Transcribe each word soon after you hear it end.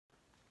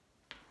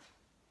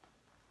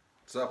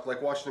What's up,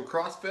 Lake Washington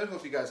CrossFit?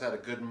 Hope you guys had a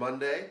good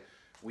Monday.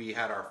 We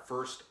had our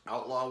first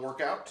Outlaw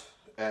workout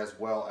as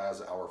well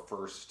as our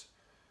first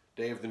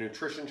day of the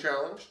Nutrition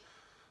Challenge.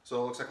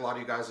 So it looks like a lot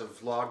of you guys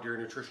have logged your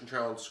Nutrition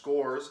Challenge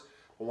scores.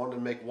 I wanted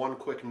to make one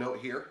quick note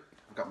here.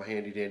 I've got my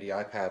handy dandy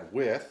iPad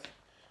with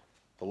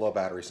the low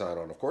battery sign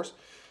on, of course.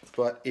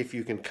 But if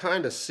you can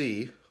kind of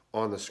see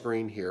on the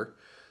screen here,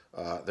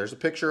 there's a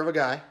picture of a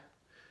guy.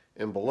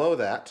 And below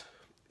that,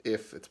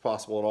 if it's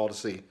possible at all to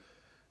see,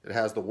 it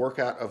has the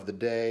workout of the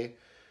day,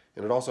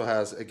 and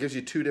it gives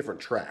you two different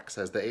tracks.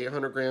 It has the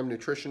 800 gram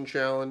nutrition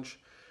challenge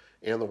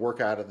and the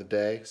workout of the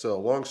day. So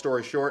long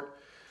story short,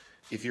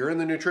 if you're in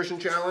the nutrition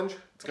challenge,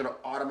 it's gonna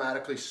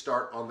automatically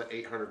start on the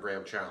 800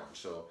 gram challenge.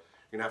 So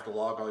you're gonna have to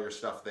log all your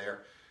stuff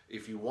there.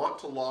 If you want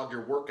to log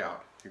your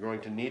workout, you're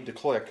going to need to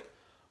click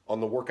on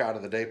the workout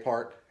of the day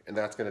part, and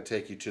that's gonna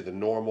take you to the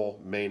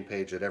normal main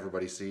page that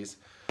everybody sees.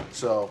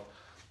 So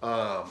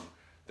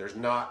there's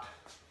not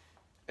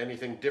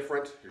anything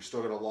different. You're still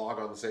going to log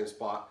on the same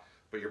spot,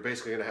 but you're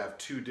basically going to have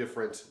two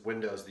different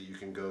windows that you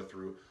can go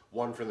through,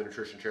 one for the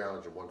nutrition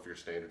challenge and one for your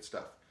standard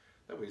stuff.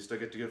 That way you still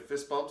get to get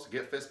fist bumps,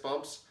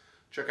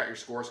 check out your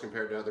scores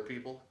compared to other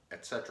people,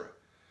 etc.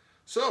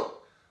 So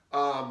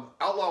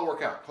Outlaw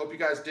workout, hope you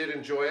guys did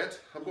enjoy it.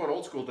 I'm going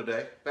old school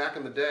today. Back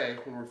in the day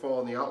when we were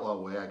following the Outlaw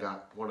way, I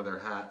got one of their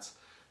hats.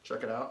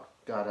 Check it out,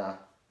 got a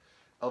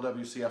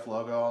LWCF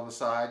logo on the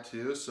side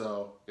too,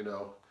 so you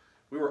know,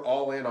 we were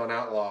all in on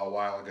Outlaw a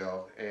while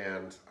ago,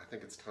 and I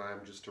think it's time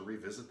just to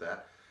revisit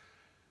that.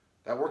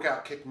 That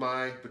workout kicked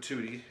my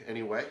patootie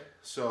anyway,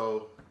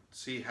 so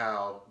see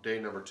how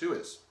day number 2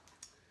 is.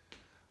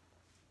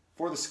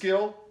 For the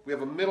skill, we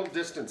have a middle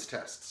distance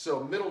test.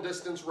 So middle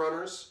distance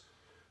runners,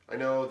 I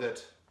know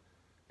that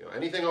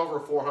anything over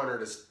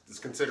 400 is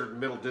considered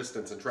middle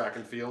distance in track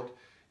and field,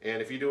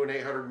 and if you do an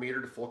 800 meter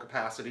to full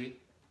capacity,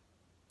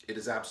 it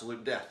is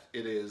absolute death.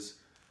 It is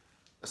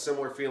a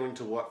similar feeling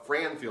to what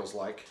Fran feels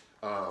like.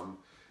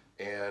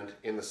 And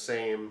in the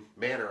same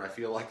manner, I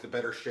feel like the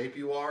better shape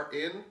you are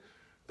in,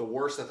 the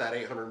worse that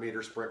 800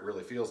 meter sprint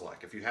really feels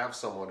like. If you have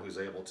someone who's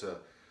able to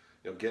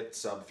get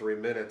sub 3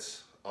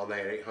 minutes on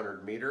that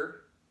 800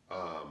 meter,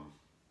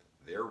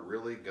 they're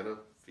really gonna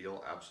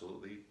feel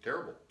absolutely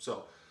terrible.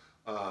 So,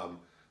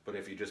 but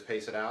if you just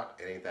pace it out,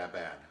 it ain't that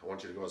bad. I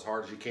want you to go as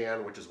hard as you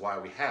can, which is why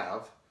we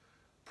have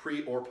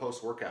pre or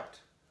post workout.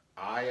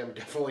 I am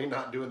definitely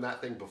not doing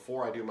that thing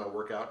before I do my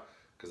workout,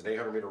 because an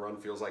 800 meter run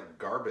feels like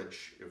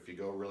garbage if you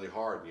go really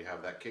hard and you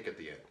have that kick at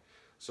the end.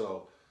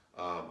 So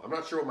I'm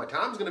not sure what my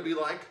time's gonna be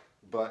like,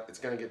 but it's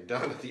gonna get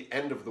done at the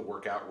end of the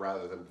workout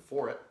rather than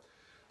before it.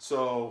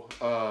 So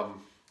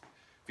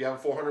if you have a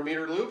 400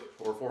 meter loop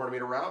or a 400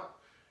 meter route,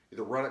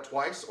 either run it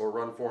twice or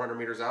run 400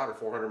 meters out or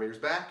 400 meters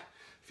back.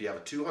 If you have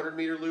a 200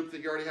 meter loop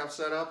that you already have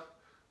set up,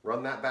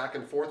 run that back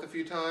and forth a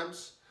few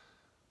times.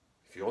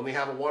 If you only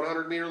have a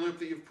 100 meter loop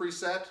that you've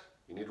preset,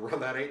 you need to run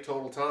that 8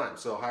 total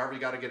times. So however you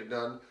got to get it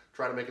done,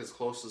 try to make it as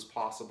close as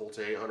possible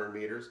to 800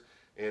 meters.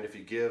 And if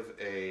you give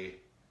a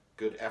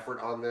good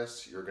effort on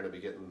this, you're going to be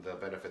getting the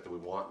benefit that we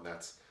want, and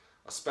that's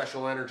a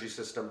special energy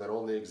system that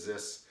only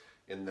exists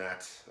in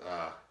that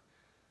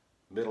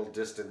middle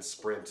distance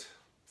sprint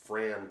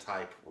Fran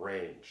type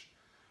range.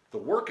 The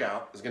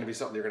workout is going to be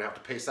something you're going to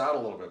have to pace out a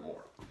little bit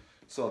more.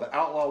 So the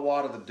Outlaw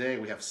WOD of the day,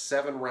 we have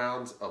 7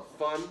 rounds of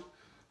fun.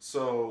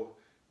 So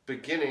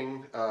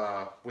beginning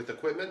with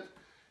equipment,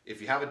 if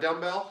you have a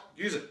dumbbell,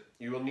 use it.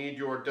 You will need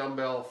your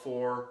dumbbell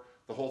for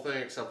the whole thing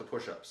except the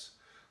push-ups.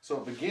 So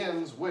it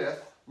begins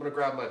with, I'm gonna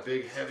grab my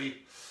big heavy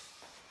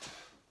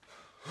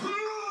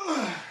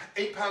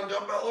 8-pound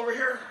dumbbell over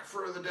here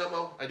for the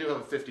demo. I do have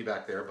a 50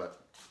 back there,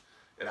 but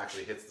it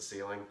actually hits the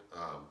ceiling,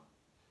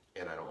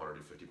 and I don't wanna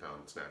do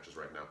 50-pound snatches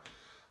right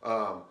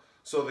now.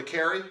 So the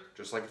carry,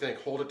 just like you think,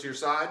 hold it to your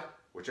side,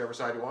 whichever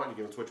side you want,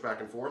 you can switch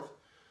back and forth.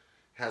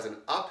 It has an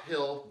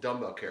uphill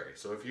dumbbell carry.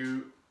 So if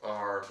you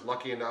are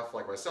lucky enough,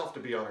 like myself, to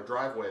be on a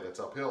driveway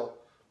that's uphill,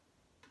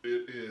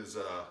 it is,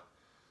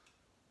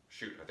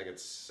 shoot, I think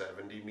it's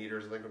 70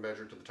 meters, I think, we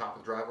measured to the top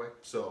of the driveway,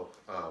 so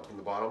from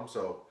the bottom.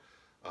 So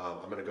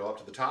I'm going to go up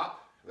to the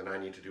top, then I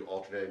need to do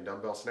alternating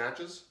dumbbell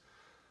snatches,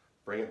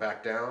 bring it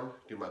back down,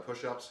 do my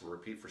push-ups, and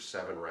repeat for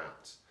 7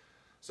 rounds.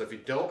 So if you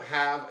don't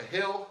have a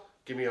hill,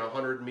 give me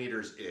 100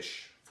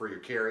 meters-ish for your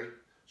carry.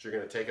 So you're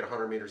going to take it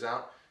 100 meters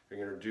out,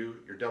 you're going to do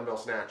your dumbbell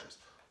snatches.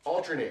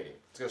 Alternating,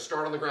 it's going to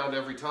start on the ground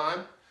every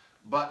time,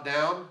 butt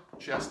down,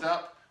 chest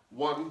up,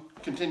 one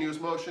continuous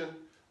motion,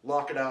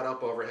 lock it out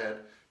up overhead,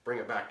 bring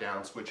it back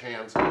down, switch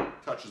hands,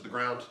 touches the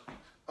ground,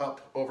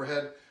 up,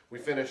 overhead. We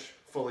finish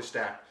fully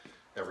stacked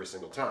every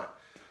single time.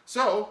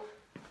 So,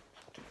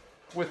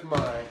 with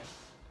my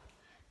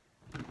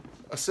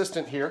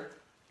assistant here,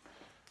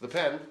 the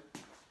pen,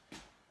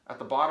 at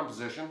the bottom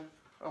position,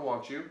 I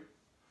want you,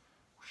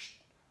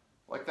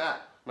 like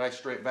that, nice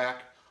straight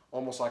back,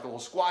 almost like a little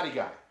squatty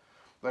guy.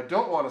 What I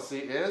don't want to see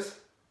is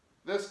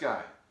this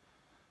guy.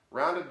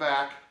 Rounded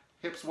back,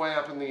 hips way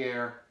up in the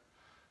air,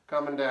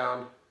 coming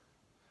down,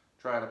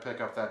 trying to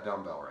pick up that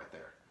dumbbell right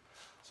there.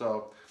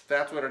 So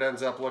that's what it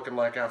ends up looking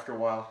like after a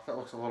while. That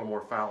looks a little more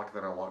phallic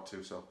than I want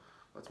to, so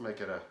Let's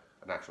make it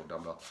an actual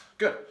dumbbell.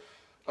 Good.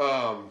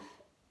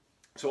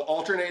 So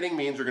alternating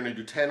means we're going to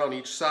do 10 on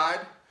each side.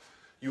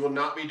 You will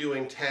not be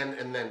doing 10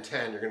 and then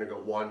 10. You're going to go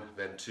 1,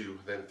 then 2,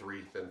 then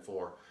 3, then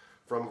 4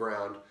 from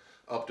ground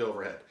up to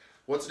overhead.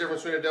 What's the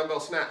difference between a dumbbell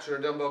snatch and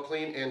a dumbbell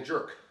clean and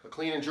jerk? A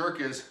clean and jerk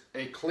is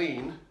a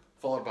clean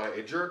followed by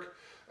a jerk.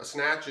 A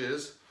snatch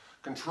is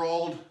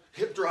controlled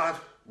hip drive,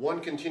 one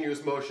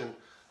continuous motion,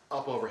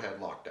 up, overhead,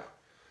 locked down.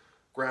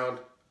 Ground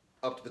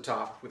up to the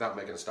top without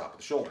making a stop at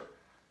the shoulder.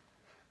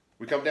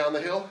 We come down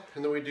the hill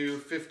and then we do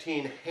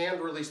 15 hand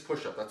release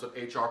push-ups. That's what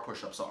HR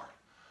push-ups are.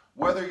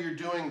 Whether you're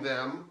doing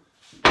them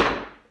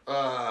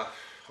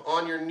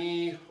on your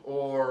knee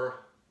or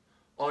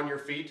on your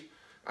feet,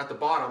 at the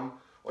bottom,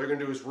 all you're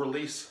gonna do is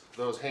release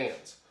those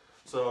hands.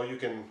 So you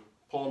can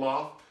pull them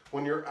off.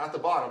 When you're at the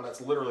bottom,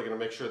 that's literally gonna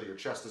make sure that your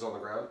chest is on the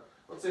ground.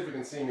 Let's see if we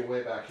can see me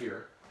way back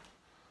here.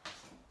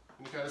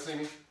 Can you kind of see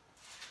me?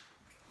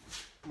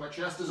 My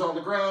chest is on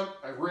the ground,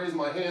 I raise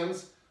my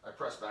hands, I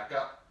press back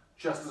up.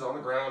 Chest is on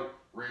the ground,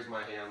 raise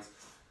my hands,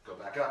 go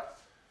back up.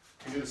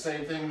 You can do the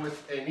same thing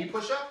with a knee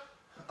push-up.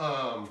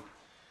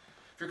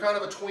 If you're kind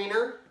of a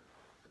tweener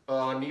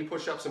on knee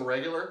push-ups and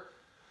regular,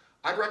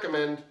 I'd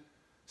recommend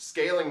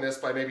scaling this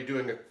by maybe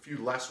doing a few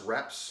less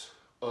reps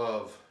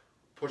of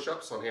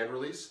push-ups on hand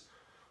release.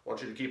 I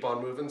want you to keep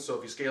on moving, so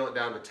if you scale it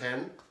down to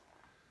 10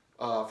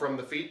 from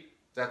the feet,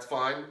 that's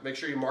fine. Make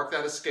sure you mark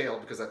that as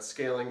scaled because that's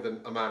scaling the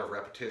amount of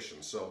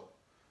repetitions. So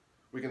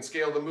we can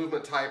scale the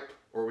movement type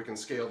or we can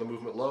scale the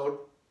movement load.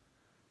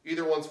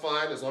 Either one's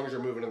fine as long as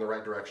you're moving in the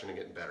right direction and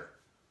getting better.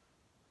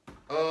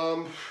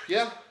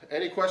 Yeah,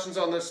 any questions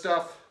on this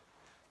stuff,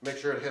 make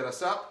sure to hit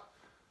us up.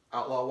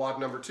 Outlaw WOD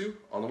number 2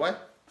 on the way.